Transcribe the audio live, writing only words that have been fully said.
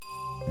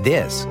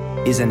This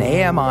is an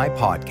AMI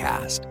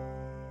podcast.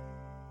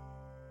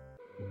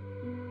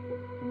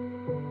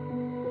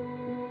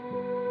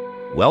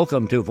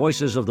 Welcome to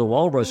Voices of the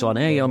Walrus on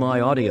AMI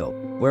Audio,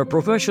 where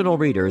professional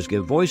readers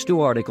give voice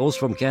to articles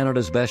from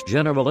Canada's best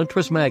general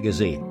interest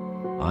magazine.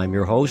 I'm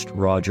your host,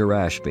 Roger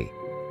Ashby.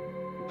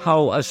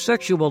 How a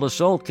sexual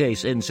assault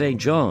case in St.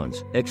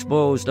 John's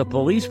exposed a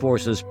police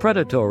force's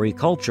predatory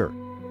culture.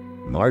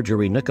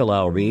 Marjorie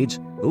Nicolau reads,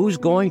 "Who's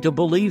going to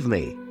believe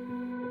me?"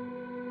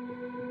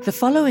 The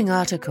following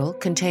article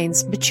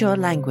contains mature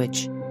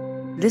language.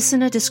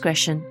 Listener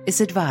discretion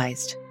is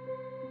advised.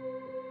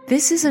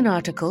 This is an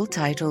article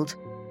titled,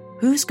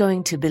 "Who's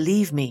Going to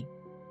Believe Me?"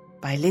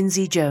 by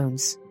Lindsay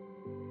Jones.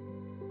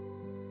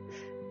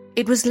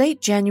 It was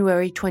late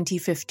January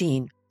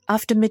 2015,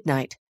 after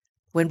midnight,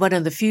 when one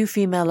of the few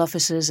female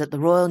officers at the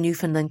Royal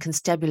Newfoundland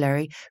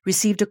Constabulary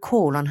received a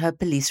call on her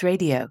police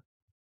radio.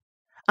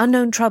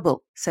 "Unknown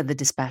trouble," said the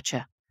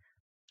dispatcher.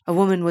 A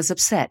woman was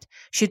upset.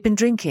 She had been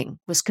drinking,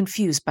 was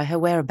confused by her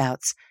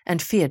whereabouts, and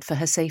feared for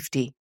her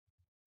safety.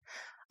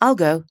 "I'll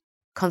go,"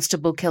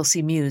 Constable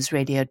Kelsey Muse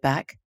radioed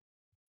back.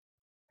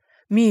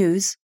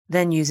 Muse,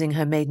 then using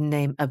her maiden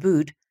name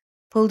Aboud,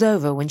 pulled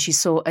over when she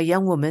saw a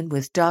young woman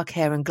with dark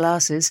hair and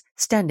glasses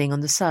standing on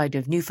the side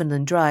of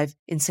Newfoundland Drive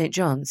in St.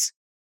 John's.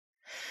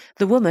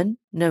 The woman,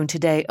 known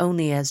today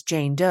only as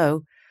Jane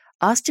Doe,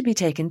 asked to be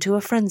taken to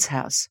a friend's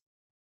house.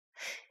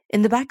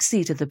 In the back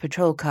seat of the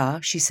patrol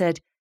car, she said,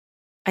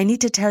 "I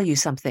need to tell you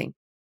something."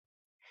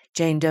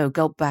 Jane Doe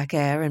gulped back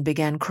air and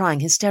began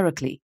crying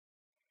hysterically.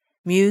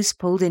 Muse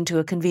pulled into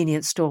a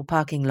convenience store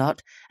parking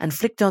lot and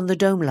flicked on the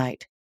dome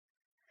light.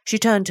 She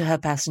turned to her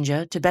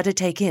passenger to better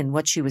take in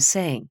what she was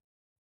saying.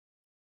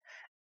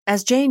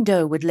 As Jane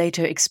Doe would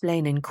later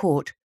explain in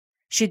court,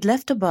 she'd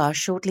left a bar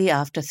shortly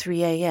after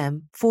 3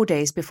 a.m., 4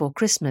 days before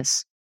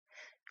Christmas.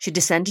 She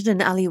descended an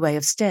alleyway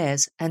of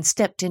stairs and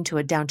stepped into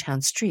a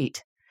downtown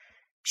street.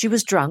 She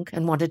was drunk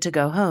and wanted to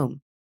go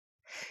home.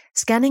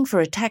 Scanning for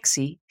a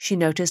taxi, she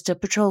noticed a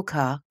patrol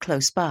car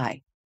close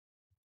by.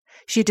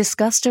 She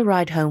discussed a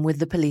ride home with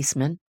the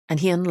policeman, and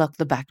he unlocked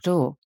the back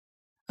door.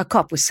 A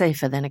cop was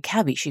safer than a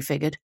cabbie, she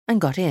figured, and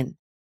got in.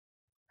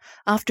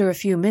 After a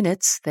few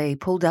minutes, they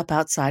pulled up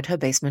outside her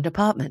basement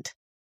apartment.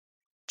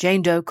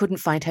 Jane Doe couldn't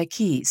find her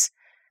keys.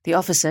 The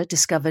officer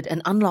discovered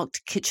an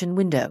unlocked kitchen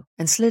window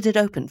and slid it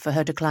open for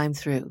her to climb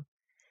through.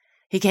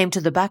 He came to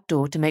the back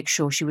door to make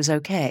sure she was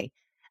okay,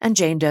 and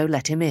Jane Doe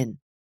let him in.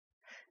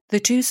 The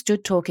two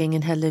stood talking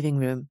in her living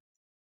room.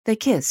 They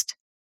kissed,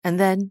 and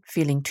then,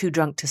 feeling too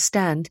drunk to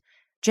stand,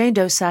 Jane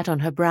Doe sat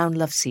on her brown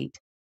love seat.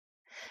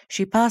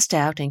 She passed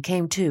out and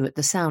came to at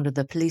the sound of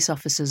the police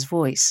officer's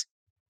voice.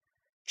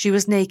 She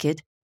was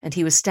naked, and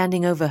he was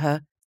standing over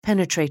her,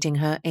 penetrating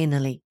her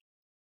anally.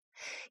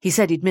 He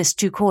said he'd missed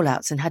 2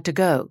 call-outs and had to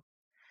go.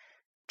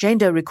 Jane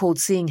Doe recalled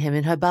seeing him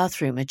in her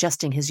bathroom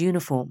adjusting his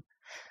uniform.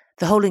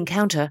 The whole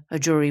encounter, a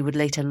jury would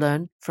later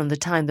learn, from the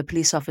time the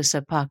police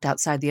officer parked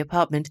outside the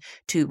apartment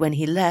to when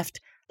he left,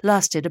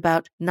 lasted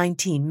about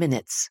 19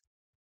 minutes.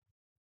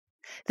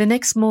 The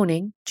next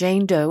morning,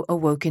 Jane Doe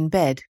awoke in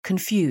bed,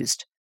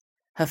 confused.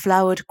 Her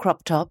flowered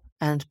crop top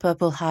and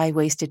purple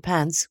high-waisted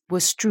pants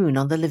were strewn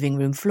on the living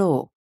room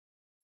floor.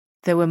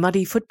 There were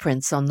muddy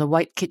footprints on the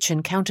white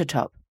kitchen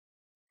countertop.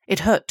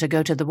 It hurt to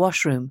go to the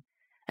washroom,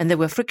 and there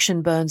were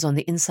friction burns on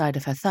the inside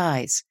of her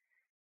thighs.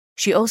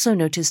 She also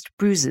noticed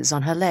bruises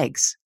on her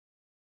legs.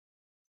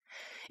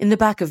 In the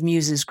back of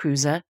Muse's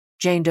cruiser,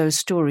 Jane Doe's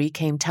story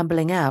came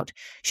tumbling out.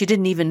 She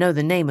didn't even know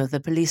the name of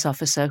the police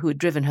officer who had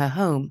driven her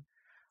home.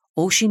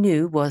 All she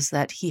knew was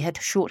that he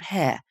had short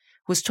hair,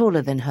 was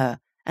taller than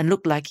her, and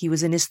looked like he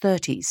was in his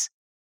 30s.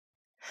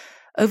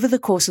 Over the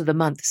course of the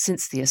month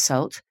since the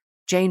assault,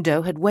 Jane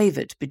Doe had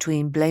wavered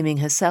between blaming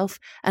herself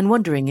and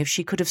wondering if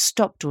she could have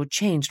stopped or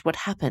changed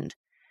what happened.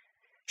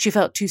 She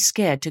felt too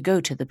scared to go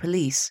to the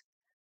police.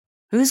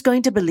 "Who's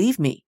going to believe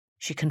me?"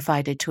 she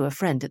confided to a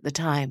friend at the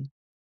time.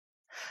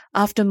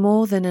 After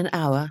more than an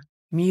hour,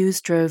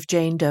 Muse drove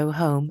Jane Doe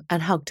home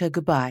and hugged her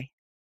goodbye.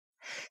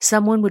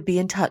 Someone would be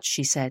in touch,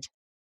 she said.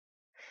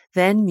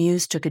 Then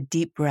Muse took a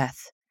deep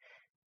breath.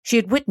 She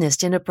had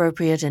witnessed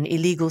inappropriate and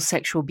illegal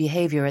sexual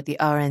behavior at the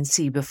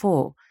RNC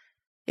before.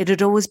 It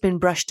had always been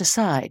brushed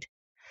aside,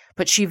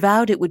 but she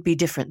vowed it would be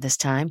different this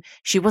time.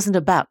 She wasn't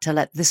about to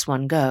let this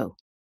one go.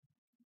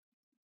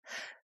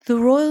 The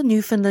Royal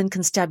Newfoundland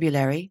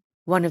Constabulary,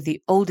 one of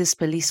the oldest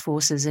police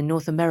forces in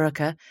North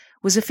America,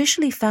 was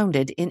officially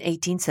founded in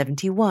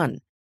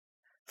 1871.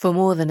 For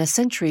more than a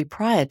century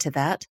prior to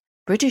that,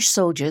 British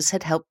soldiers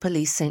had helped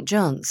police St.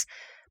 John's,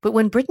 but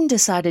when Britain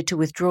decided to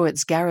withdraw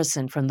its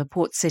garrison from the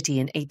port city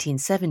in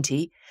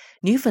 1870,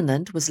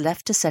 Newfoundland was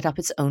left to set up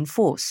its own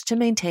force to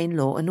maintain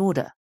law and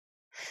order.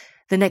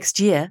 The next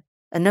year,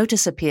 a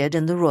notice appeared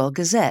in the Royal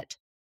Gazette.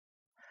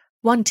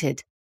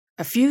 "Wanted.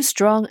 A few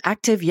strong,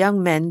 active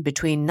young men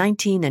between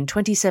 19 and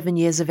 27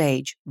 years of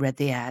age," read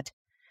the ad.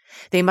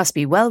 "They must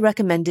be well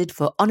recommended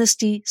for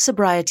honesty,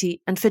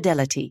 sobriety, and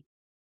fidelity."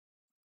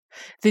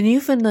 The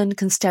Newfoundland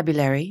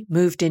Constabulary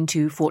moved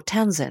into Fort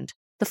Townsend,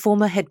 the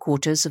former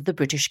headquarters of the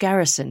British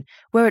garrison,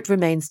 where it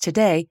remains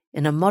today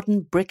in a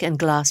modern brick and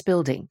glass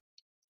building.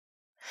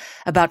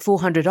 About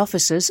 400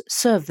 officers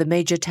serve the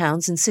major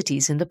towns and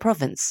cities in the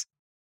province.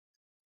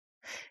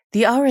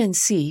 The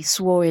RNC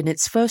swore in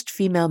its first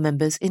female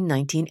members in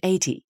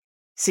 1980,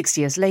 6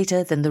 years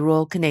later than the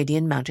Royal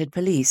Canadian Mounted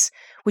Police,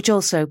 which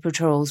also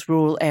patrols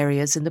rural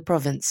areas in the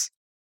province.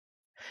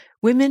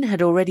 Women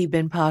had already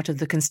been part of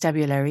the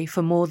constabulary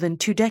for more than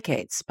 2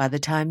 decades by the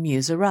time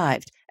Muse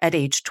arrived, at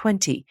age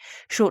 20,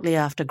 shortly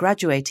after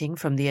graduating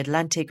from the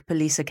Atlantic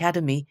Police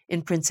Academy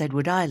in Prince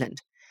Edward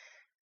Island.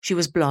 She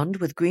was blonde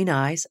with green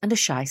eyes and a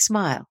shy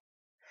smile.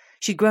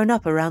 She'd grown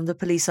up around the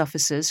police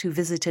officers who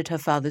visited her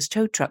father's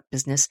tow truck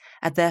business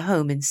at their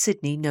home in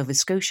Sydney, Nova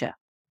Scotia.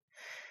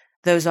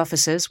 Those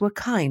officers were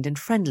kind and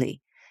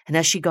friendly, and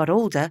as she got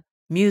older,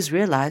 Muse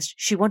realized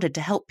she wanted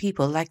to help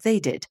people like they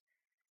did.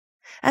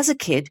 As a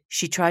kid,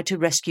 she tried to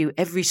rescue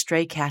every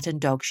stray cat and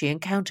dog she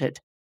encountered.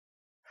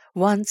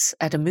 Once,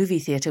 at a movie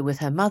theatre with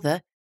her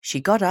mother, she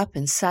got up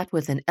and sat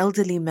with an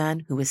elderly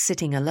man who was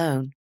sitting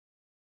alone.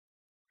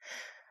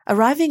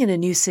 Arriving in a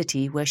new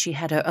city where she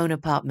had her own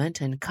apartment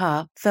and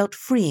car felt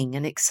freeing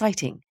and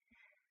exciting.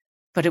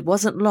 But it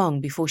wasn't long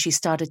before she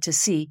started to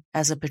see,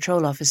 as a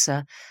patrol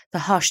officer, the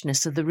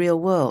harshness of the real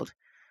world,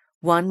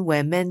 one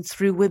where men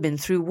threw women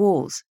through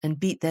walls and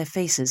beat their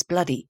faces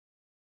bloody.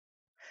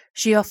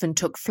 She often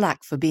took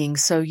flack for being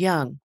so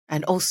young,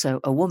 and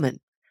also a woman,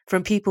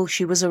 from people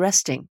she was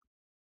arresting.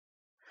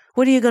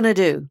 "What are you going to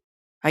do?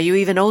 Are you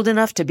even old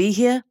enough to be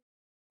here?"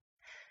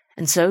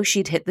 And so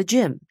she'd hit the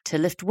gym to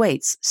lift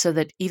weights so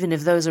that even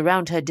if those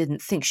around her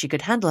didn't think she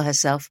could handle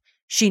herself,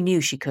 she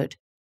knew she could.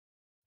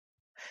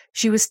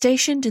 She was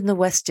stationed in the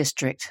West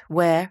District,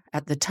 where,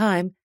 at the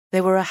time,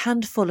 there were a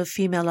handful of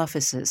female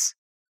officers.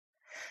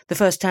 The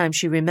first time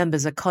she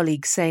remembers a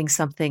colleague saying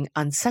something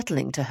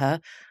unsettling to her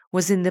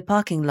was in the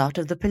parking lot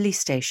of the police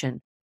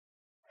station.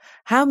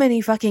 "How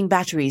many fucking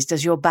batteries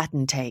does your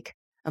baton take?"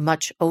 a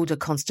much older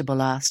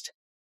constable asked.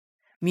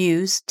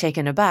 Muse,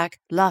 taken aback,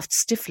 laughed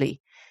stiffly.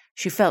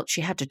 She felt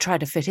she had to try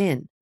to fit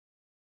in.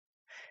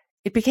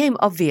 It became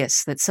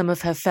obvious that some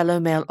of her fellow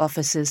male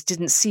officers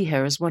didn't see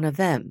her as one of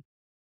them.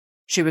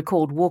 She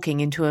recalled walking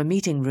into a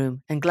meeting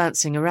room and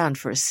glancing around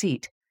for a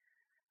seat.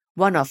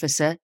 One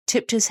officer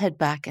tipped his head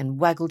back and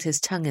waggled his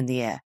tongue in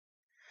the air.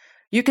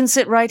 "You can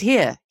sit right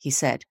here," he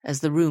said,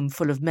 as the room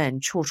full of men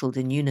chortled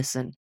in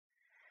unison.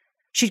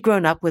 She'd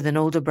grown up with an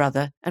older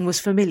brother and was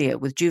familiar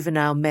with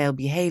juvenile male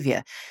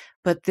behavior,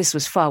 but this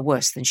was far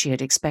worse than she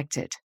had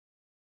expected.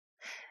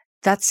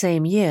 That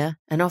same year,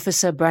 an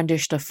officer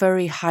brandished a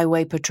furry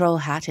highway patrol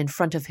hat in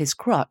front of his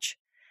crotch.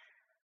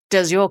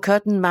 "Does your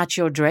curtain match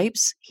your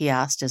drapes?" he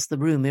asked as the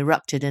room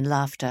erupted in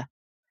laughter.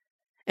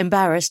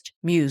 Embarrassed,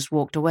 Muse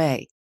walked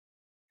away.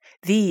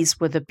 These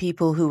were the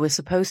people who were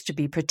supposed to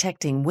be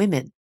protecting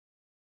women.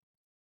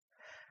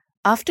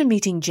 After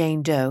meeting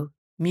Jane Doe,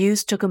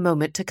 Muse took a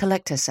moment to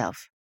collect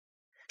herself.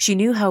 She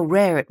knew how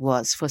rare it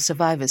was for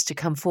survivors to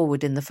come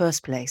forward in the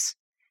first place.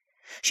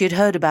 She had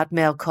heard about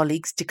male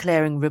colleagues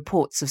declaring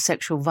reports of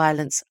sexual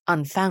violence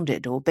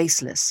unfounded or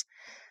baseless.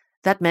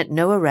 That meant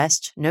no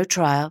arrest, no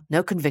trial,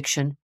 no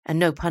conviction, and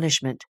no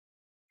punishment.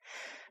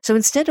 So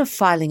instead of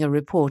filing a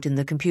report in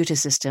the computer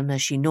system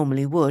as she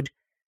normally would,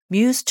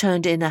 Muse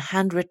turned in a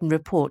handwritten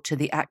report to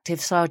the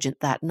active sergeant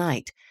that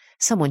night,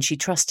 someone she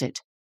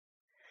trusted.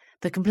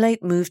 The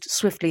complaint moved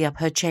swiftly up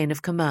her chain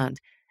of command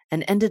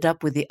and ended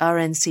up with the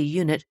RNC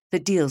unit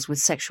that deals with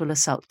sexual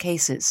assault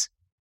cases.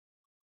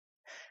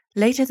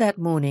 Later that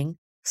morning,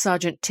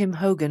 Sergeant Tim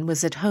Hogan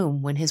was at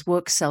home when his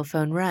work cell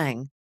phone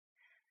rang.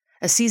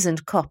 A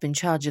seasoned cop in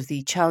charge of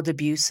the Child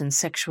Abuse and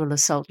Sexual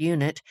Assault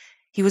Unit,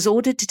 he was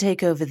ordered to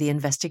take over the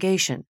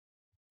investigation.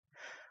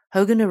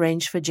 Hogan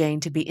arranged for Jane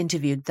to be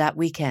interviewed that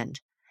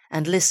weekend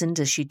and listened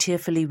as she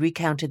tearfully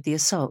recounted the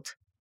assault.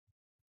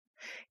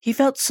 He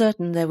felt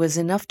certain there was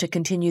enough to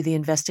continue the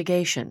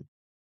investigation,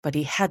 but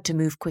he had to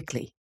move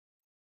quickly.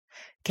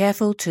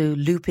 Careful to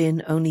loop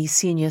in only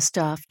senior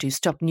staff to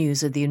stop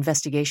news of the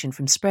investigation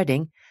from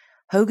spreading,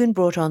 Hogan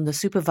brought on the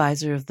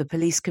supervisor of the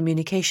Police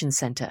Communications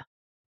Centre.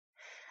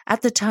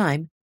 At the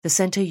time, the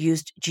centre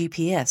used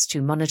GPS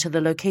to monitor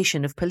the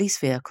location of police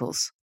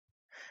vehicles.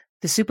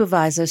 The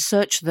supervisor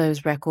searched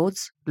those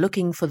records,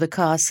 looking for the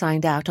cars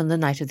signed out on the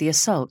night of the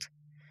assault.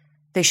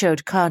 They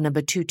showed car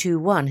number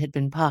 221 had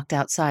been parked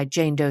outside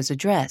Jane Doe's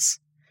address.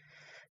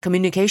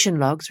 Communication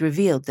logs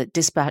revealed that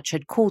dispatch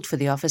had called for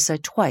the officer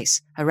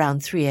twice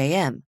around 3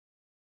 a.m.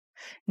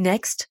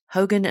 Next,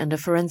 Hogan and a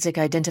forensic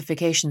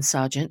identification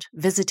sergeant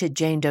visited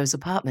Jane Doe's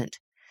apartment.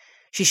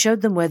 She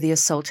showed them where the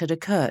assault had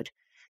occurred.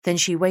 Then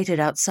she waited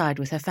outside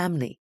with her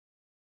family.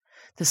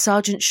 The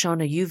sergeant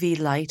shone a UV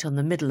light on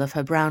the middle of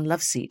her brown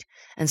loveseat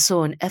and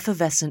saw an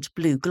effervescent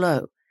blue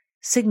glow,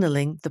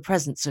 signaling the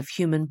presence of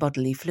human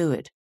bodily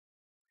fluid.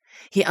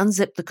 He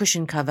unzipped the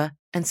cushion cover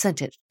and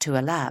sent it to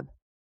a lab.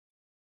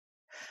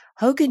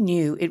 Hogan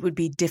knew it would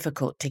be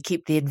difficult to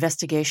keep the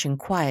investigation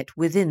quiet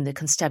within the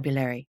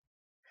constabulary.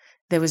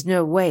 There was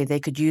no way they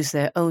could use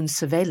their own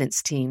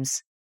surveillance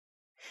teams.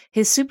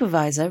 His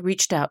supervisor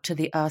reached out to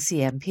the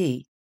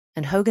RCMP,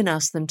 and Hogan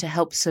asked them to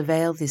help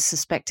surveil the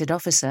suspected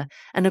officer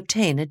and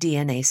obtain a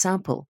DNA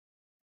sample.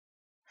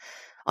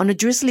 On a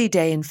drizzly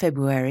day in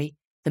February,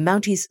 the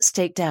Mounties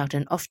staked out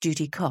an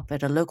off-duty cop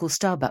at a local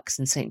Starbucks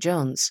in St.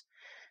 John's.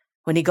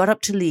 When he got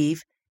up to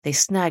leave, they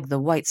snagged the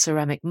white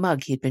ceramic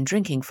mug he'd been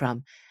drinking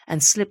from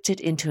and slipped it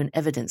into an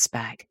evidence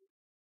bag.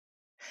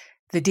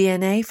 The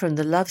DNA from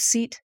the love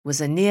seat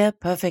was a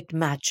near-perfect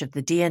match of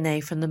the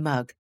DNA from the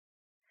mug.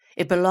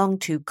 It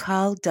belonged to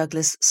Carl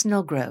Douglas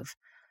Snellgrove,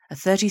 a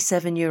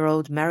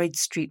 37-year-old married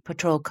street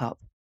patrol cop.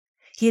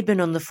 He had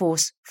been on the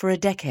force for a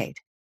decade.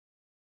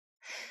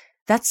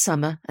 That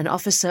summer, an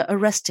officer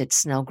arrested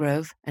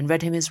Snellgrove and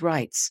read him his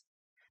rights,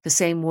 the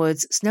same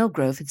words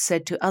Snellgrove had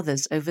said to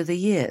others over the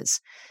years.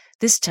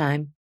 This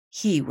time,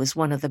 he was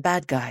one of the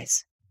bad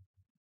guys.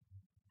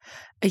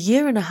 A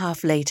year and a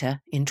half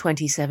later, in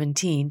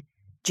 2017,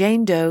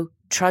 Jane Doe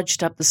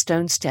trudged up the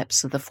stone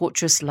steps of the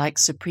fortress-like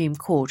Supreme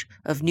Court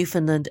of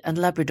Newfoundland and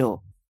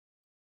Labrador.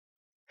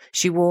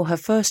 She wore her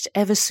first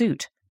ever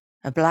suit,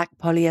 a black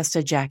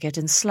polyester jacket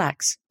and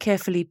slacks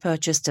carefully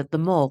purchased at the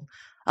mall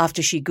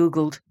after she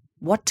Googled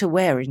what to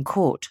wear in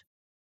court.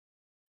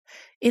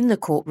 In the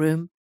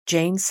courtroom,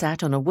 Jane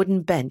sat on a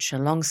wooden bench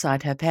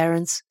alongside her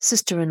parents,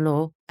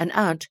 sister-in-law, an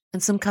aunt,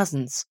 and some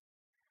cousins.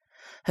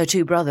 Her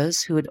two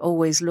brothers, who had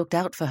always looked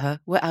out for her,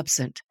 were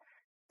absent.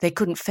 They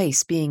couldn't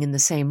face being in the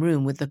same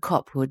room with the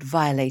cop who had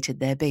violated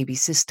their baby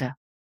sister.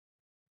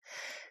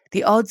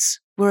 The odds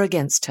were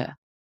against her.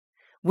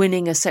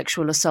 Winning a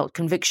sexual assault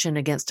conviction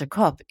against a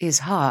cop is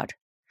hard.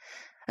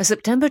 A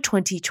September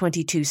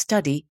 2022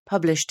 study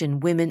published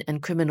in Women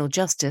and Criminal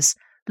Justice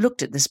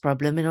looked at this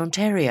problem in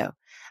Ontario,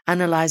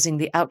 analysing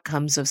the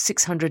outcomes of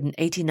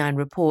 689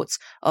 reports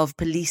of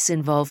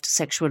police-involved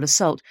sexual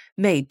assault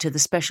made to the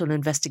Special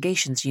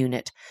Investigations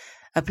Unit,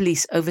 a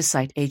police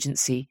oversight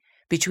agency,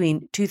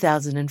 between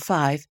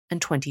 2005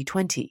 and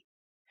 2020.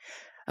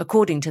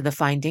 According to the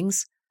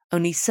findings,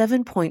 only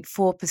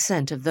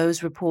 7.4% of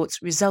those reports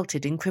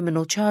resulted in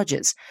criminal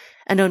charges,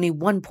 and only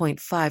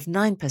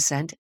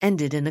 1.59%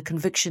 ended in a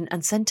conviction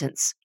and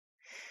sentence.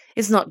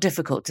 It's not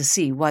difficult to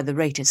see why the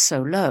rate is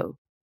so low.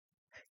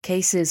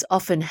 Cases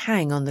often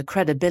hang on the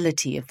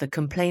credibility of the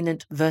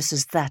complainant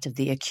versus that of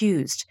the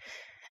accused,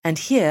 and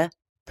here,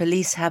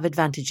 police have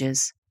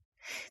advantages.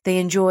 They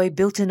enjoy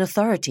built-in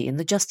authority in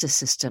the justice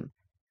system,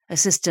 a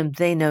system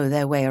they know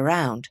their way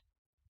around.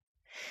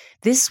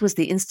 This was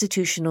the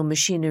institutional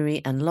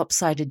machinery and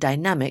lopsided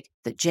dynamic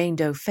that Jane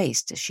Doe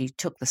faced as she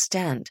took the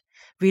stand,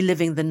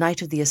 reliving the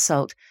night of the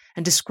assault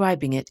and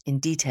describing it in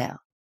detail.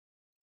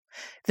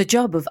 The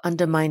job of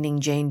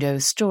undermining Jane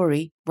Doe's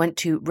story went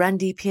to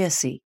Randy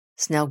Piercy,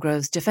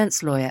 Snellgrove's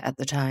defense lawyer at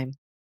the time.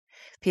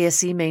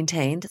 Piercy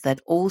maintained that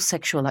all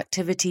sexual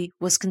activity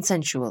was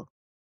consensual.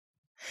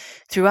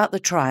 Throughout the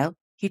trial,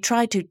 he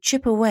tried to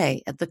chip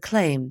away at the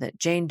claim that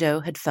Jane Doe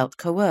had felt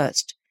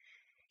coerced.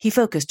 He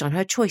focused on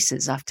her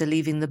choices after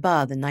leaving the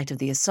bar the night of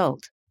the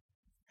assault.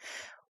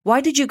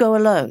 Why did you go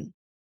alone?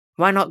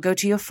 Why not go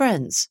to your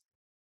friends?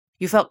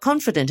 You felt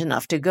confident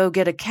enough to go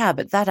get a cab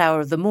at that hour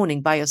of the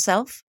morning by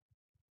yourself?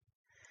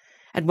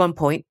 At one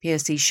point,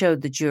 Piercy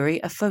showed the jury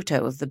a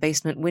photo of the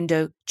basement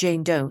window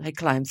Jane Doe had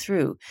climbed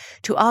through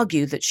to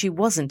argue that she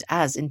wasn't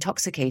as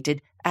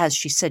intoxicated as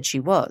she said she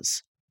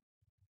was.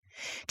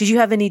 Did you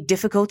have any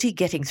difficulty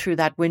getting through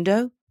that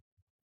window?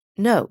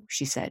 No,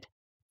 she said.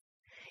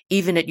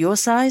 Even at your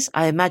size,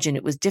 I imagine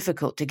it was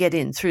difficult to get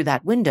in through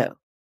that window.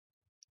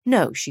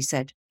 No, she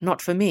said,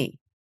 not for me.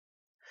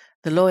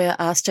 The lawyer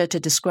asked her to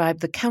describe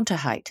the counter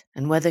height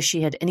and whether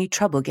she had any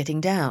trouble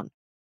getting down.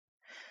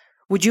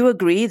 Would you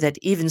agree that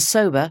even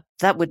sober,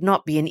 that would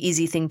not be an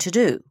easy thing to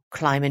do,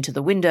 climb into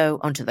the window,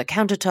 onto the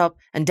countertop,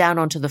 and down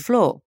onto the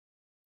floor?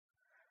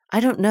 I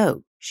don't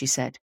know, she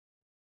said.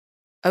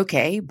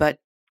 Okay, but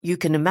you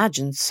can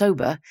imagine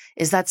sober.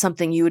 Is that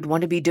something you would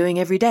want to be doing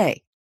every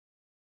day?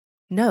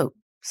 No,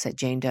 said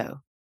Jane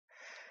Doe.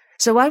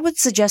 So I would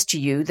suggest to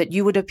you that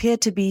you would appear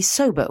to be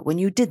sober when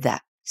you did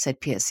that, said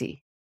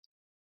Piercy.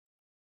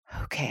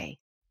 Okay,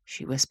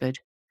 she whispered.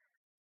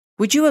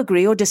 Would you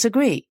agree or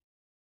disagree?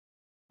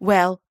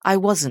 Well, I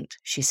wasn't,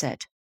 she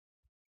said.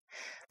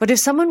 But if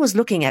someone was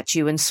looking at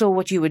you and saw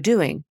what you were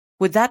doing,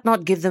 would that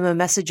not give them a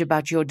message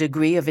about your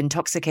degree of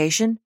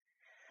intoxication?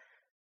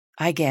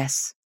 I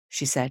guess,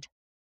 she said.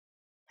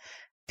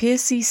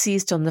 Piercy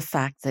seized on the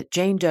fact that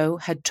Jane Doe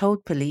had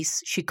told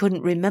police she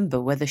couldn't remember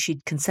whether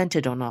she'd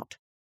consented or not.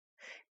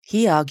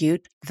 He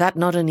argued that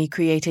not only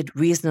created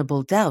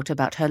reasonable doubt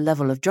about her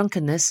level of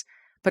drunkenness,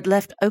 but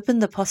left open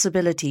the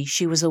possibility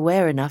she was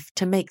aware enough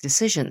to make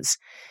decisions,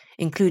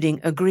 including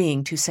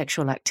agreeing to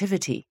sexual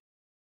activity.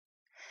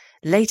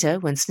 Later,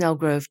 when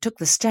Snellgrove took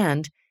the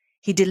stand,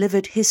 he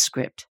delivered his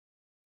script.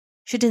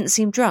 She didn't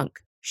seem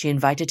drunk. She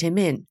invited him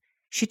in.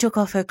 She took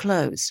off her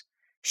clothes.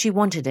 She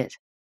wanted it.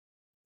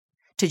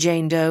 To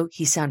Jane Doe,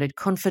 he sounded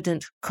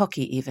confident,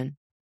 cocky even.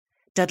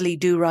 Dudley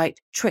Do-Right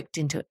tricked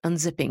into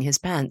unzipping his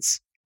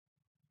pants.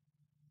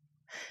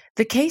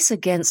 The case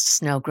against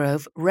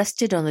Snellgrove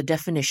rested on the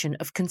definition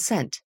of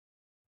consent.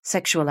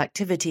 Sexual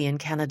activity in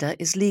Canada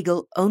is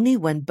legal only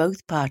when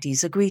both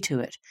parties agree to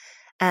it,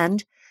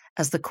 and,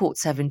 as the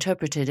courts have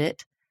interpreted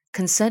it,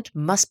 consent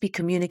must be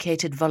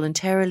communicated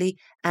voluntarily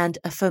and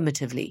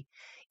affirmatively,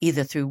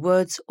 either through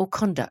words or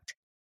conduct.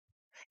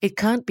 It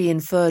can't be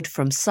inferred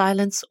from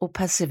silence or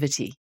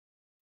passivity.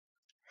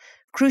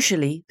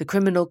 Crucially, the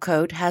Criminal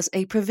Code has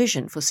a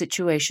provision for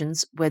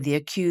situations where the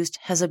accused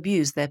has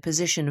abused their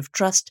position of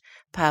trust,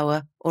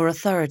 power, or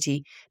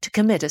authority to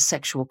commit a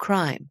sexual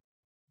crime.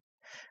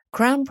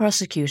 Crown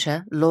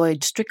Prosecutor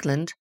Lloyd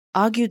Strickland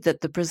argued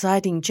that the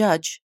presiding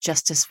judge,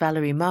 Justice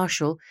Valerie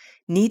Marshall,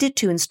 needed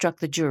to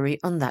instruct the jury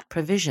on that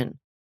provision.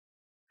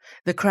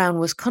 The Crown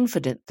was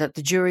confident that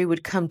the jury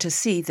would come to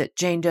see that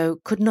Jane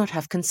Doe could not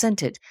have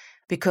consented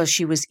because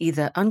she was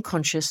either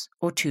unconscious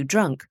or too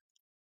drunk.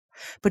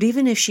 But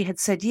even if she had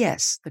said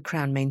yes, the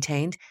Crown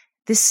maintained,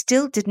 this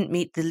still didn't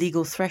meet the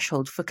legal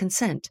threshold for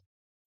consent.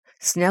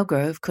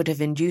 Snellgrove could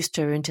have induced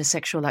her into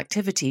sexual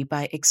activity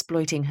by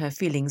exploiting her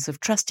feelings of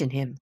trust in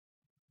him.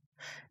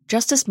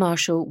 Justice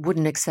Marshall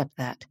wouldn't accept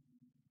that.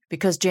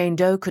 Because Jane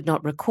Doe could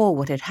not recall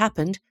what had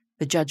happened,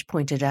 the judge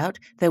pointed out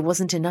there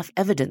wasn't enough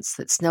evidence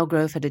that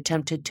Snellgrove had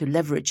attempted to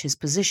leverage his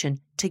position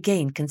to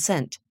gain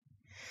consent.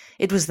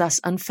 It was thus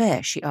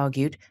unfair, she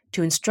argued,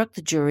 to instruct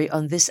the jury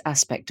on this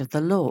aspect of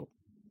the law.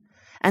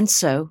 And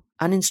so,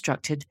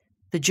 uninstructed,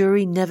 the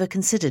jury never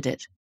considered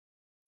it.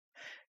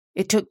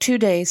 It took 2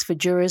 days for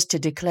jurors to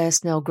declare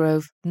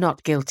Snellgrove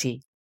not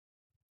guilty.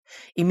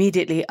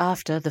 Immediately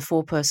after the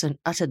foreperson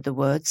uttered the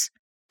words,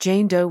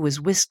 Jane Doe was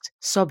whisked,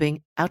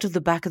 sobbing, out of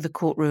the back of the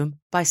courtroom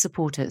by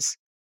supporters.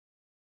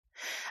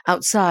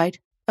 Outside,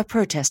 a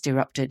protest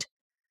erupted.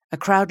 A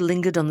crowd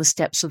lingered on the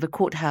steps of the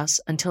courthouse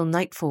until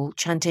nightfall,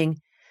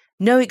 chanting,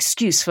 "No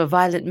excuse for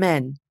violent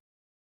men."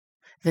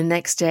 The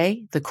next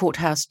day, the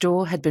courthouse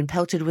door had been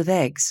pelted with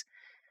eggs.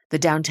 The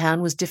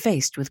downtown was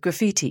defaced with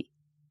graffiti.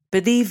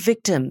 "Believe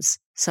victims,"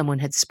 someone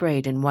had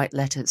sprayed in white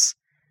letters.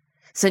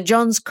 "St.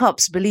 John's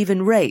cops believe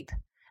in rape,"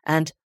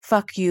 and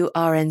 "Fuck you,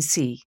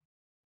 RNC."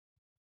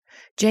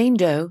 Jane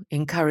Doe,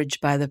 encouraged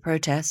by the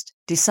protest,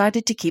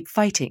 decided to keep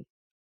fighting.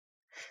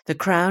 The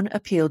Crown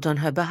appealed on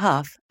her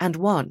behalf and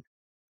won.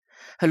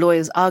 Her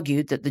lawyers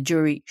argued that the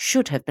jury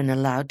should have been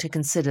allowed to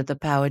consider the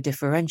power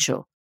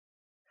differential.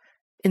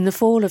 In the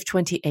fall of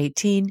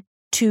 2018,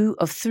 2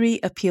 of 3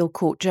 appeal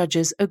court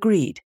judges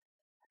agreed,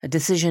 a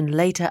decision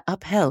later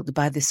upheld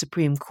by the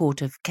Supreme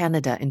Court of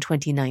Canada in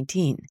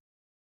 2019.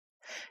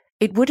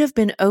 It would have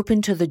been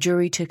open to the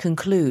jury to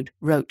conclude,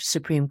 wrote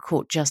Supreme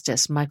Court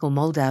Justice Michael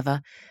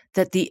Moldaver,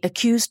 that the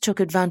accused took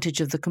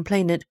advantage of the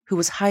complainant who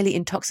was highly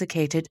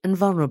intoxicated and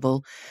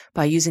vulnerable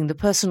by using the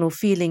personal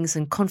feelings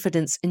and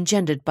confidence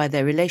engendered by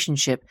their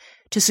relationship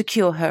to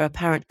secure her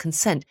apparent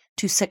consent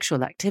to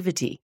sexual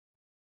activity.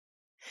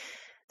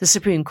 The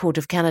Supreme Court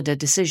of Canada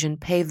decision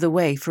paved the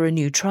way for a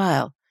new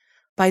trial.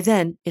 By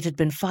then, it had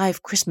been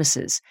 5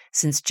 Christmases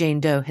since Jane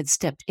Doe had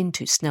stepped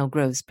into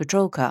Snellgrove's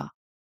patrol car.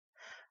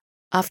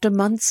 After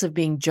months of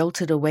being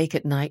jolted awake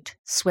at night,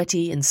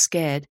 sweaty and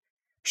scared,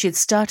 she had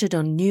started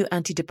on new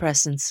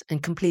antidepressants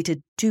and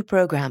completed 2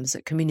 programs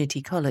at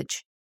community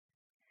college.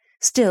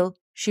 Still,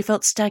 she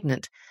felt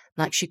stagnant,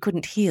 like she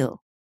couldn't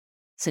heal.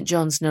 St.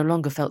 John's no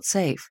longer felt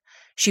safe.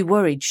 She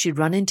worried she'd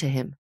run into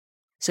him,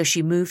 so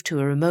she moved to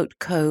a remote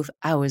cove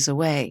hours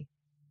away.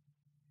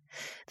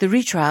 The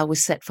retrial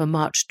was set for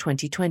March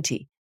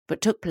 2020,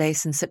 but took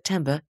place in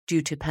September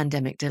due to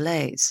pandemic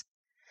delays.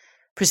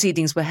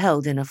 Proceedings were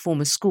held in a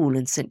former school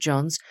in St.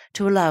 John's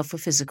to allow for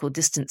physical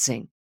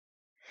distancing.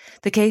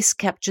 The case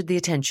captured the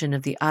attention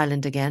of the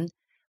island again,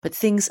 but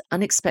things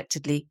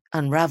unexpectedly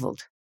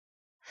unravelled.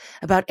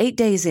 About 8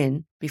 days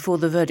in, before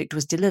the verdict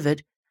was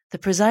delivered, the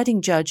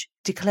presiding judge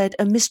declared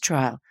a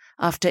mistrial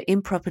after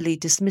improperly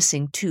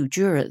dismissing 2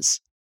 jurors.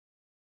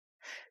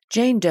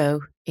 Jane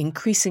Doe,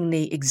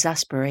 increasingly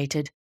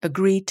exasperated,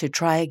 agreed to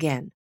try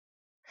again.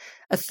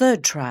 A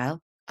 3rd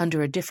trial,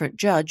 under a different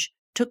judge,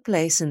 took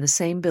place in the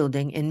same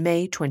building in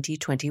May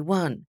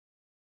 2021.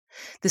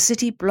 The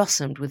city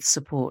blossomed with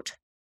support.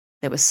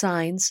 There were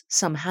signs,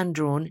 some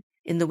hand-drawn,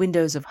 in the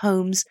windows of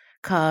homes,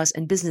 cars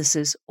and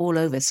businesses all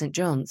over St.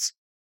 John's.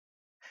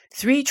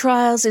 "3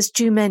 trials is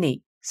too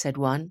many," said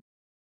one.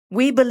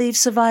 "We believe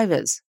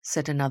survivors,"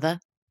 said another.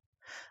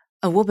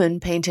 A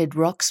woman painted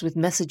rocks with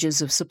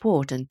messages of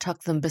support and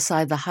tucked them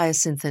beside the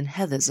hyacinth and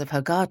heathers of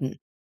her garden.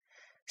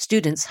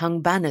 Students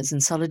hung banners in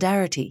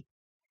solidarity.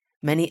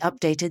 Many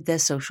updated their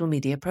social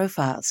media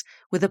profiles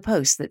with a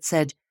post that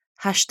said,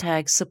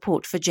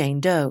 #support for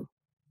Jane Doe.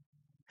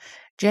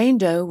 Jane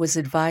Doe was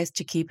advised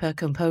to keep her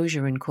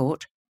composure in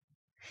court.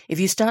 "If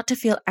you start to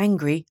feel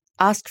angry,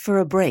 ask for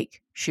a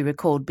break," she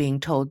recalled being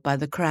told by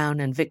the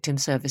Crown and victim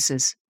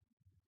services.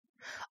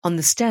 On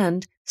the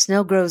stand,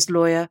 Snellgrove's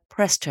lawyer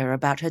pressed her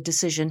about her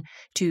decision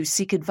to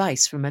seek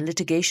advice from a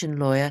litigation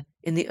lawyer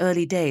in the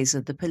early days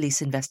of the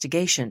police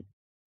investigation.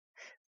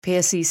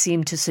 Piercy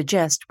seemed to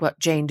suggest what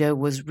Jane Doe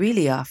was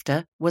really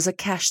after was a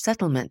cash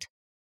settlement.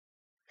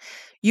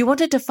 "You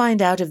wanted to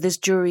find out if this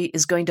jury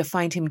is going to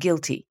find him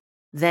guilty.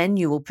 Then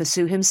you will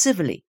pursue him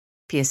civilly.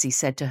 Piercy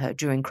said to her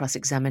during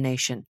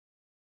cross-examination.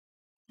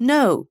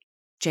 "No,"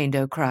 Jane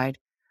Doe cried.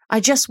 "I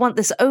just want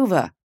this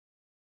over."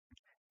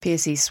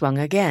 Piercy swung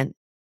again.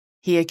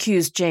 He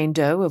accused Jane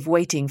Doe of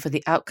waiting for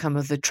the outcome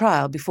of the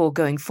trial before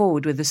going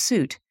forward with the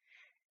suit.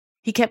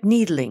 He kept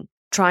needling,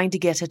 trying to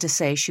get her to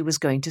say she was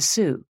going to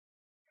sue.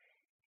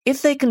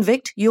 "If they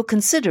convict, you'll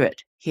consider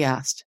it?" he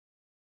asked.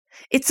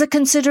 "It's a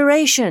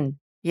consideration,"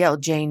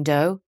 yelled Jane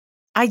Doe.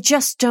 "I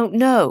just don't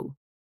know."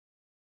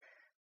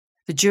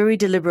 The jury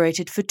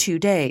deliberated for 2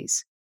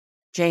 days.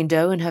 Jane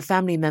Doe and her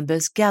family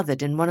members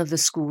gathered in one of the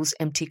school's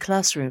empty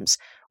classrooms,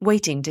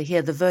 waiting to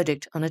hear the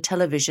verdict on a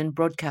television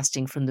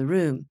broadcasting from the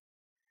room.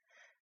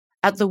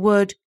 At the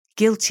word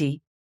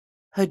guilty,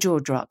 her jaw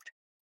dropped.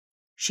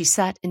 She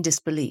sat in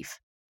disbelief.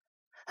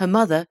 Her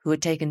mother, who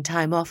had taken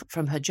time off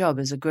from her job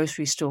as a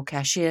grocery store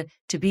cashier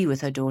to be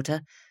with her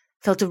daughter,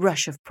 felt a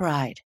rush of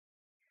pride.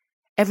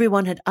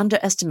 Everyone had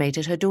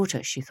underestimated her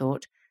daughter, she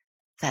thought.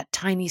 That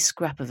tiny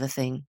scrap of a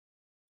thing.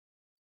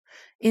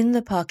 In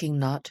the parking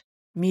lot,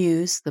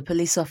 Muse, the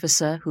police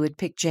officer who had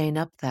picked Jane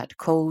up that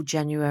cold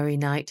January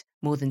night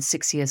more than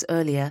 6 years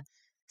earlier,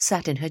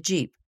 sat in her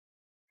Jeep.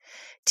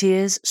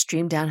 Tears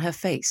streamed down her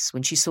face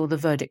when she saw the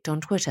verdict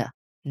on Twitter,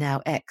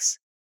 now X.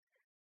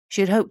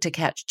 She had hoped to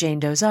catch Jane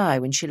Doe's eye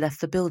when she left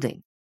the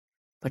building,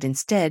 but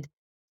instead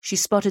she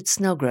spotted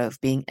Snellgrove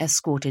being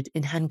escorted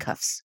in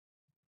handcuffs.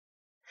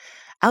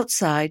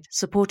 Outside,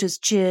 supporters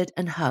cheered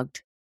and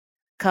hugged.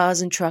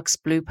 Cars and trucks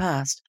blew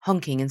past,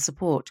 honking in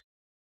support.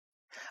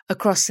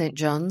 Across St.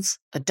 John's,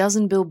 a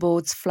dozen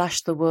billboards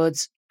flashed the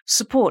words,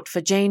 "Support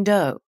for Jane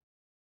Doe."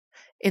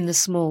 In the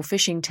small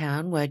fishing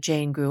town where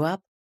Jane grew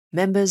up,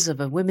 members of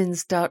a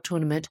women's dart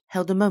tournament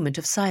held a moment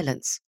of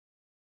silence.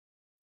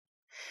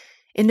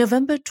 In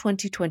November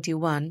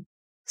 2021,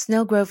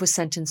 Snellgrove was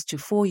sentenced to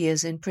 4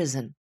 years in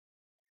prison.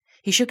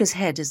 He shook his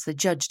head as the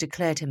judge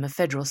declared him a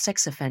federal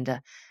sex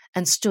offender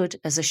and stood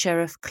as a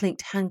sheriff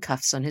clinked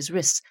handcuffs on his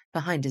wrists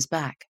behind his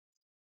back.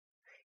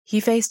 He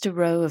faced a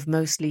row of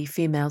mostly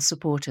female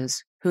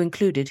supporters, who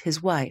included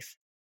his wife.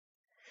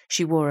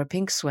 She wore a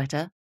pink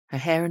sweater, her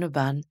hair in a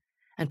bun,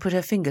 and put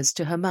her fingers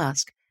to her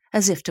mask,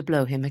 as if to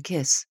blow him a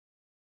kiss.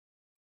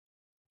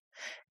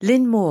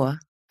 Lynn Moore,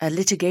 a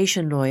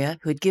litigation lawyer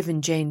who had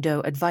given Jane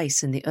Doe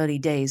advice in the early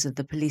days of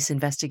the police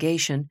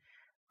investigation,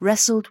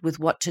 wrestled with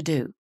what to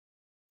do.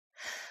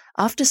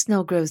 After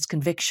Snellgrove's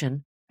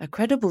conviction, a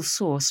credible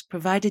source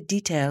provided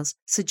details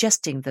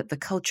suggesting that the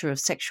culture of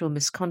sexual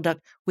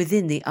misconduct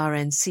within the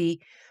RNC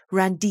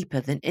ran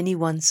deeper than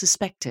anyone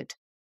suspected.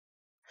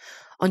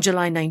 On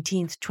July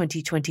 19,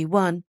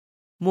 2021,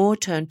 Moore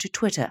turned to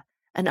Twitter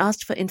and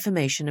asked for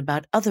information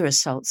about other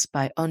assaults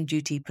by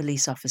on-duty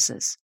police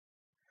officers.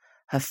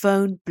 Her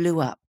phone blew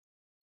up.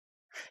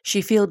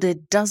 She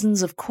fielded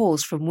dozens of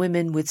calls from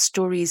women with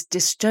stories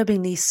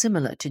disturbingly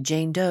similar to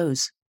Jane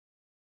Doe's.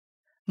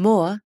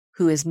 Moore,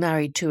 who is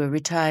married to a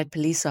retired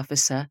police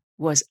officer,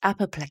 was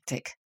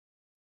apoplectic.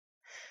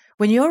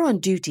 "When you're on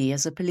duty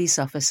as a police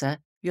officer,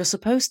 you're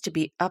supposed to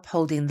be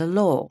upholding the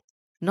law,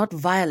 not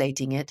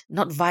violating it,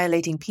 not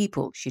violating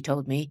people," she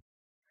told me.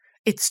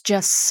 "It's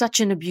just such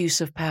an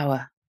abuse of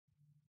power."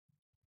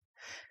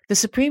 The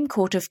Supreme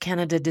Court of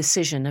Canada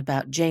decision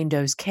about Jane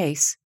Doe's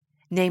case,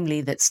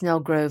 namely that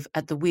Snellgrove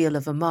at the wheel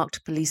of a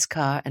marked police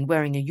car and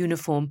wearing a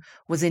uniform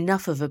was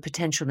enough of a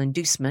potential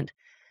inducement,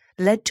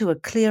 led to a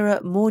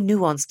clearer, more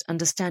nuanced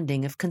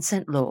understanding of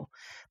consent law,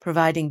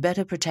 providing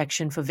better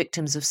protection for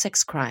victims of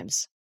sex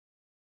crimes.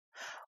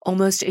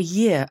 Almost a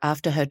year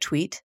after her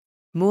tweet,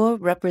 Moore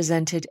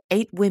represented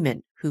 8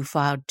 women who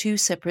filed 2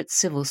 separate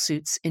civil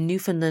suits in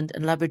Newfoundland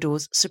and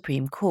Labrador's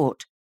Supreme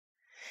Court.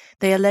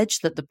 They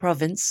alleged that the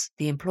province,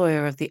 the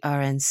employer of the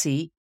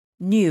RNC,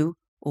 knew,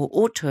 or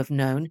ought to have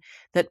known,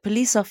 that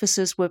police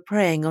officers were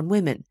preying on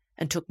women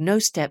and took no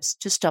steps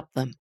to stop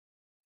them.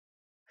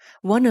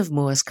 One of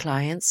Moore's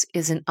clients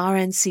is an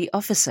RNC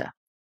officer.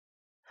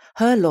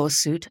 Her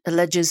lawsuit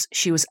alleges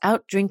she was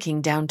out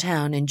drinking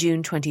downtown in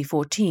June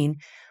 2014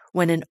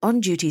 when an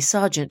on-duty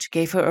sergeant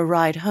gave her a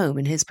ride home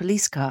in his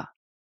police car.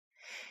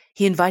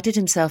 He invited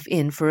himself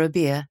in for a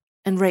beer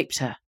and raped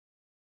her.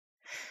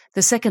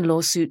 The second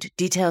lawsuit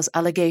details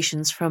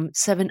allegations from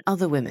 7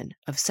 other women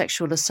of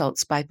sexual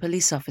assaults by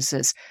police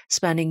officers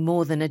spanning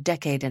more than a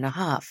decade and a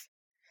half.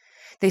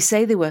 They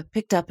say they were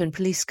picked up in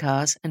police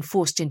cars and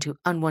forced into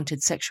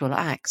unwanted sexual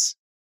acts.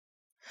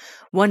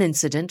 One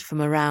incident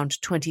from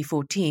around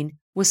 2014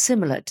 was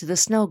similar to the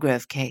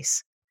Snellgrove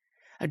case.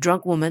 A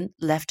drunk woman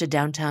left a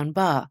downtown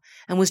bar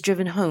and was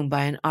driven home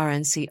by an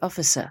RNC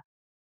officer.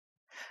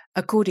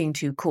 According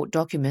to court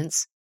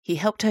documents, he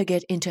helped her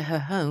get into her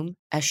home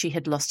as she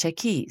had lost her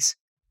keys.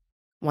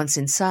 Once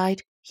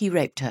inside, he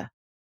raped her.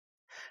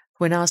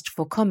 When asked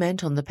for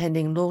comment on the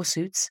pending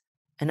lawsuits,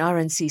 an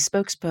RNC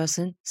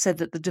spokesperson said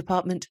that the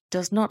department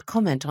does not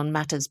comment on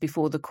matters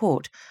before the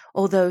court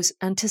or those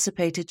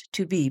anticipated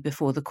to be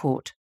before the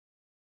court.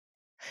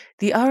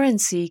 The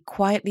RNC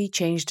quietly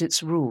changed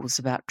its rules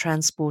about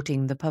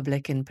transporting the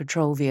public in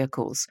patrol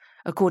vehicles,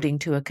 according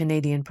to a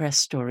Canadian press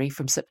story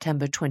from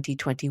September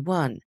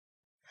 2021.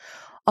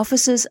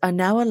 officers are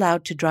now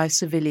allowed to drive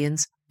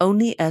civilians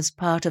only as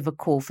part of a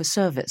call for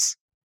service.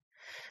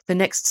 The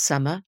next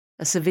summer,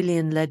 a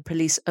civilian-led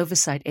police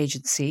oversight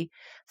agency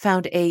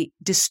found a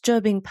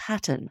disturbing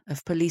pattern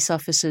of police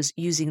officers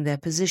using their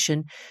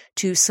position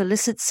to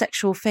solicit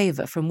sexual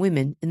favor from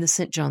women in the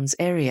St. John's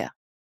area.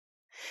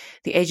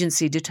 The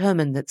agency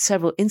determined that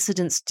several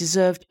incidents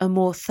deserved a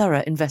more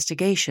thorough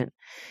investigation,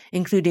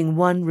 including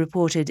one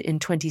reported in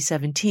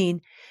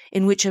 2017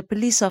 in which a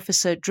police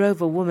officer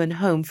drove a woman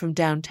home from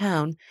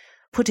downtown,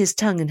 put his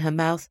tongue in her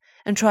mouth,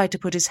 and tried to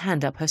put his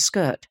hand up her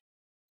skirt.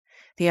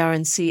 The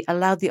RNC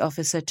allowed the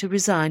officer to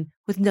resign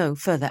with no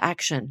further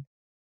action.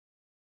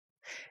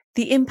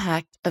 The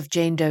impact of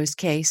Jane Doe's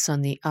case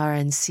on the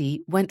RNC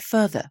went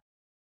further.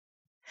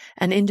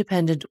 An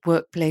independent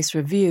workplace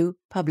review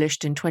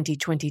published in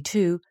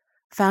 2022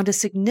 found a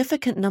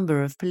significant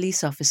number of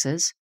police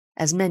officers,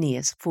 as many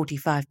as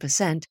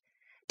 45%,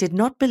 did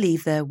not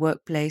believe their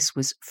workplace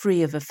was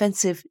free of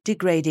offensive,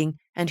 degrading,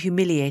 and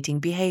humiliating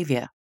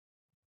behavior.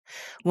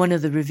 One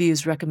of the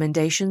review's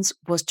recommendations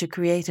was to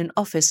create an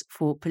office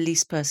for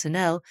police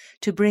personnel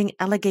to bring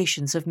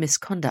allegations of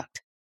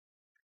misconduct.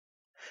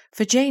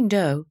 For Jane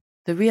Doe,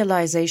 the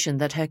realization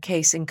that her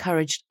case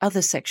encouraged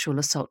other sexual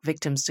assault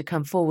victims to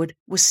come forward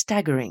was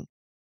staggering.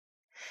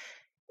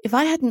 "If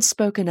I hadn't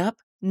spoken up,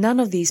 none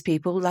of these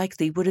people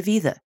likely would have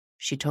either,"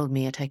 she told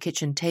me at her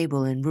kitchen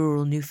table in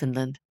rural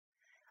Newfoundland.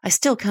 "I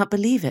still can't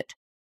believe it."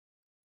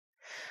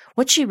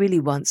 What she really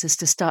wants is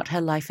to start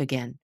her life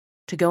again,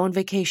 to go on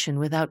vacation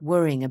without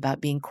worrying about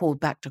being called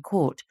back to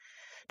court,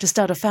 to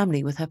start a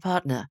family with her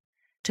partner,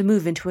 to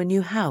move into a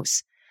new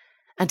house,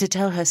 and to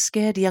tell her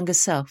scared younger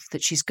self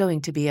that she's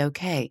going to be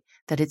okay,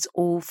 that it's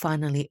all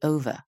finally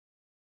over.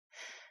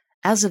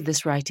 As of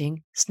this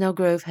writing,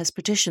 Snellgrove has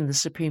petitioned the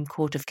Supreme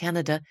Court of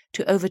Canada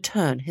to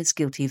overturn his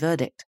guilty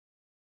verdict.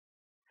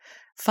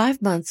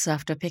 5 months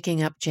after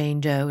picking up Jane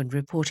Doe and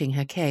reporting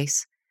her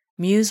case,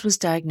 Muse was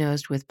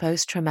diagnosed with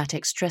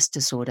post-traumatic stress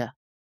disorder.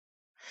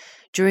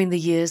 During the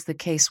years the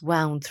case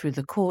wound through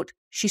the court,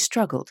 she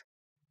struggled.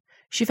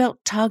 She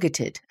felt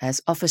targeted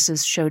as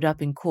officers showed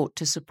up in court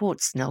to support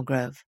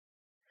Snellgrove.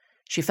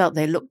 She felt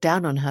they looked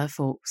down on her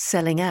for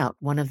selling out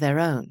one of their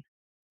own.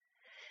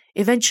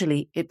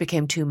 Eventually, it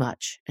became too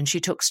much, and she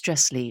took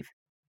stress leave.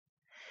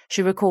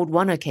 She recalled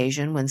one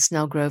occasion when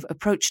Snellgrove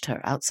approached her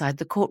outside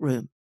the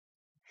courtroom.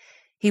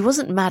 He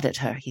wasn't mad at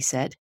her, he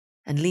said,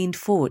 and leaned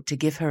forward to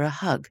give her a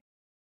hug.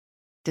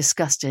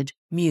 Disgusted,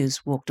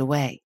 Muse walked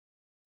away.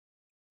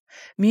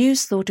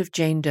 Muse thought of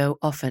Jane Doe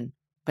often,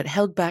 but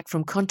held back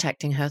from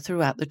contacting her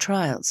throughout the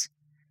trials.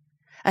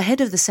 Ahead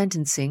of the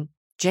sentencing,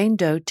 Jane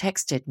Doe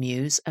texted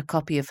Muse a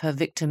copy of her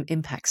victim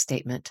impact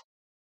statement.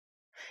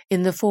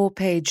 In the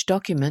 4-page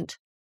document,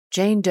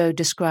 Jane Doe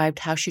described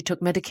how she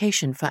took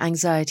medication for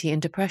anxiety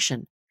and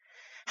depression,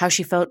 how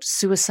she felt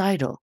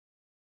suicidal,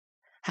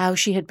 how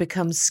she had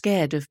become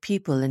scared of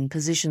people in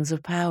positions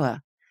of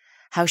power,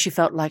 how she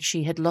felt like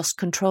she had lost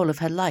control of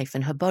her life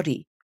and her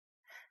body,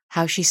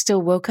 how she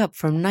still woke up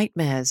from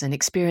nightmares and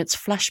experienced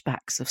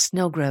flashbacks of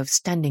Snellgrove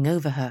standing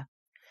over her,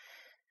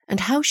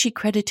 and how she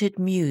credited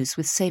Muse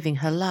with saving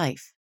her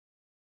life.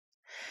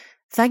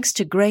 "Thanks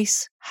to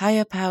grace,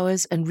 higher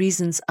powers, and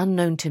reasons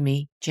unknown to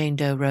me," Jane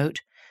Doe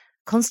wrote,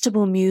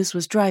 "Constable Muse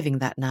was driving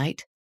that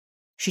night.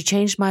 She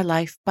changed my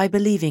life by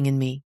believing in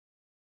me."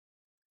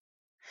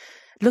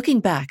 Looking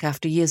back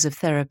after years of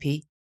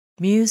therapy,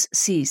 Muse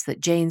sees that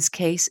Jane's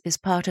case is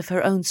part of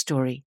her own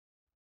story.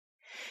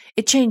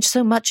 "It changed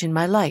so much in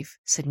my life,"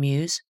 said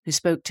Muse, who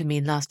spoke to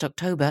me last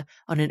October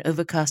on an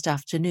overcast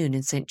afternoon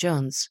in St.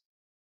 John's.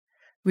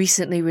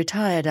 Recently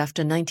retired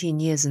after 19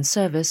 years in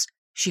service,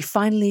 she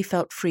finally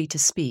felt free to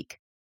speak.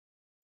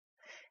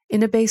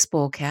 In a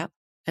baseball cap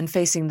and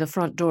facing the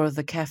front door of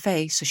the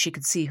cafe so she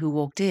could see who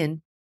walked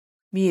in,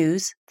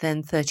 Muse,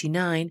 then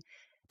 39,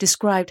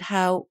 described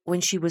how,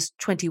 when she was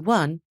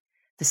 21,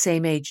 the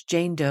same age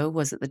Jane Doe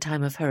was at the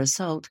time of her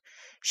assault,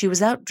 she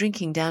was out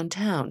drinking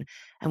downtown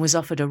and was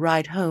offered a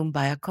ride home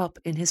by a cop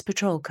in his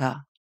patrol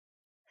car.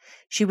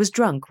 She was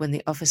drunk when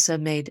the officer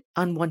made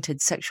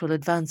unwanted sexual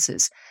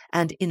advances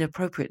and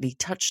inappropriately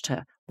touched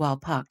her while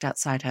parked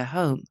outside her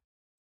home.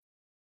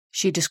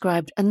 She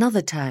described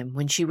another time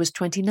when she was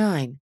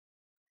 29.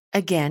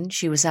 Again,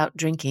 she was out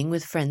drinking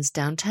with friends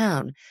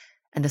downtown,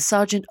 and a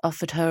sergeant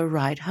offered her a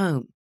ride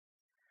home.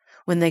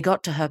 When they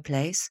got to her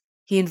place,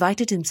 he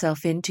invited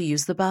himself in to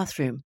use the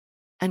bathroom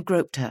and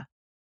groped her.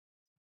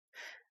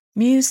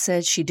 Muse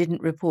said she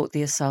didn't report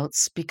the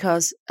assaults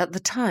because, at the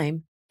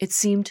time, it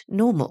seemed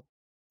normal.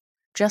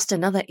 Just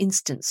another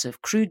instance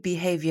of crude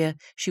behavior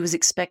she was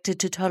expected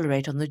to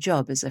tolerate on the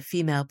job as a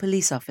female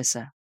police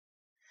officer.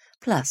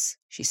 Plus,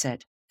 she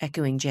said,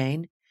 echoing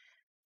Jane,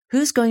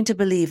 who's going to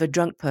believe a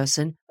drunk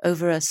person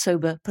over a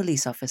sober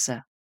police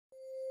officer?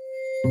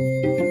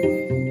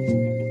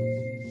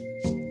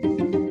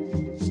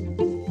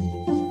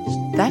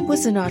 That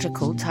was an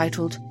article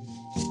titled,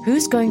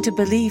 Who's Going to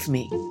Believe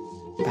Me?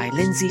 By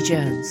Lindsay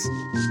Jones.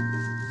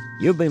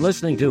 You've been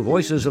listening to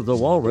Voices of the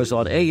Walrus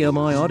on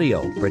AMI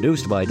Audio,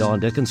 produced by Don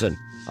Dickinson.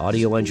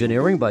 Audio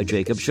engineering by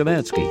Jacob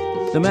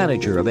Shemansky. The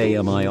manager of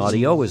AMI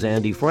Audio is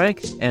Andy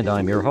Frank, and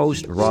I'm your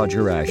host,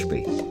 Roger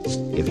Ashby.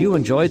 If you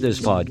enjoyed this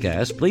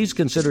podcast, please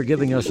consider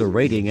giving us a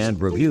rating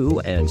and review,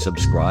 and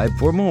subscribe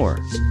for more.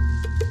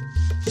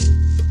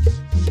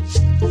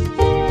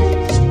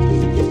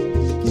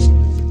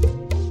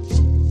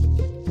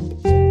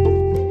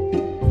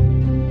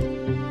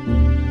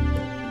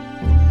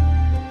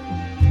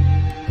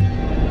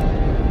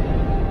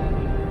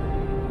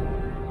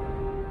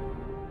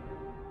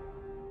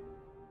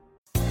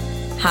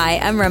 Hi,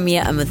 I'm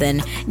Ramya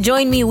Amudan.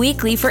 Join me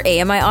weekly for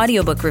AMI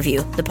Audiobook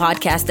Review, the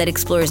podcast that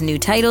explores new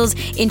titles,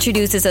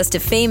 introduces us to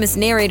famous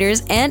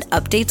narrators, and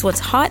updates what's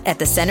hot at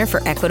the Center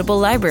for Equitable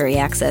Library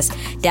Access.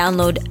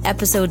 Download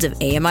episodes of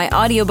AMI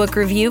Audiobook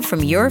Review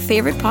from your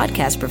favorite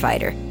podcast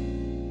provider.